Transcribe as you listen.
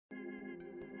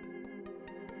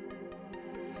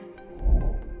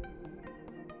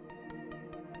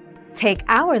Take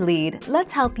our lead,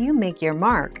 let's help you make your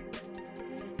mark.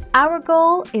 Our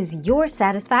goal is your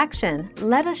satisfaction.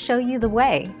 Let us show you the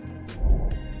way.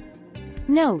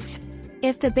 Note: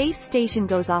 if the base station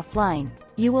goes offline,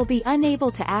 you will be unable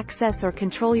to access or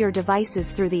control your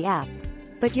devices through the app,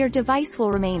 but your device will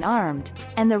remain armed,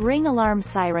 and the Ring alarm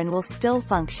siren will still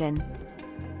function.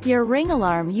 Your Ring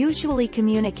alarm usually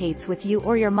communicates with you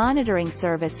or your monitoring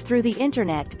service through the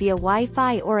internet via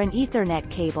Wi-Fi or an Ethernet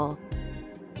cable.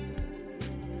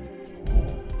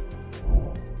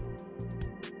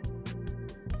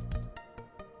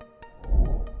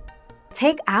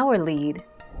 Take our lead.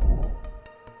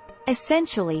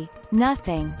 Essentially,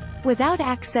 nothing. Without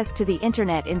access to the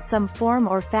internet in some form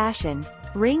or fashion,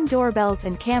 Ring doorbells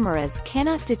and cameras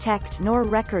cannot detect nor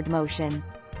record motion.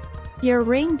 Your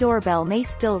Ring doorbell may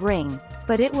still ring,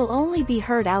 but it will only be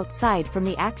heard outside from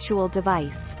the actual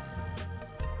device.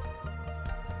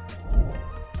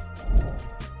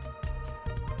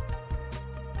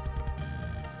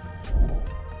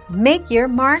 Make your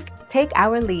mark, take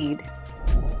our lead.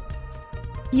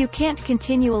 You can't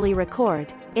continually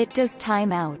record, it does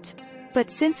time out. But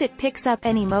since it picks up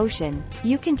any motion,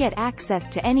 you can get access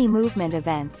to any movement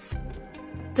events.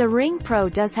 The Ring Pro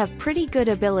does have pretty good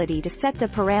ability to set the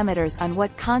parameters on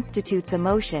what constitutes a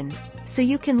motion, so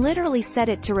you can literally set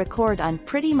it to record on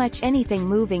pretty much anything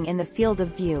moving in the field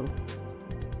of view.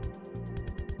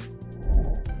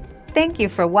 Thank you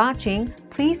for watching.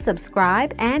 Please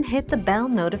subscribe and hit the bell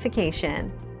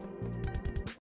notification.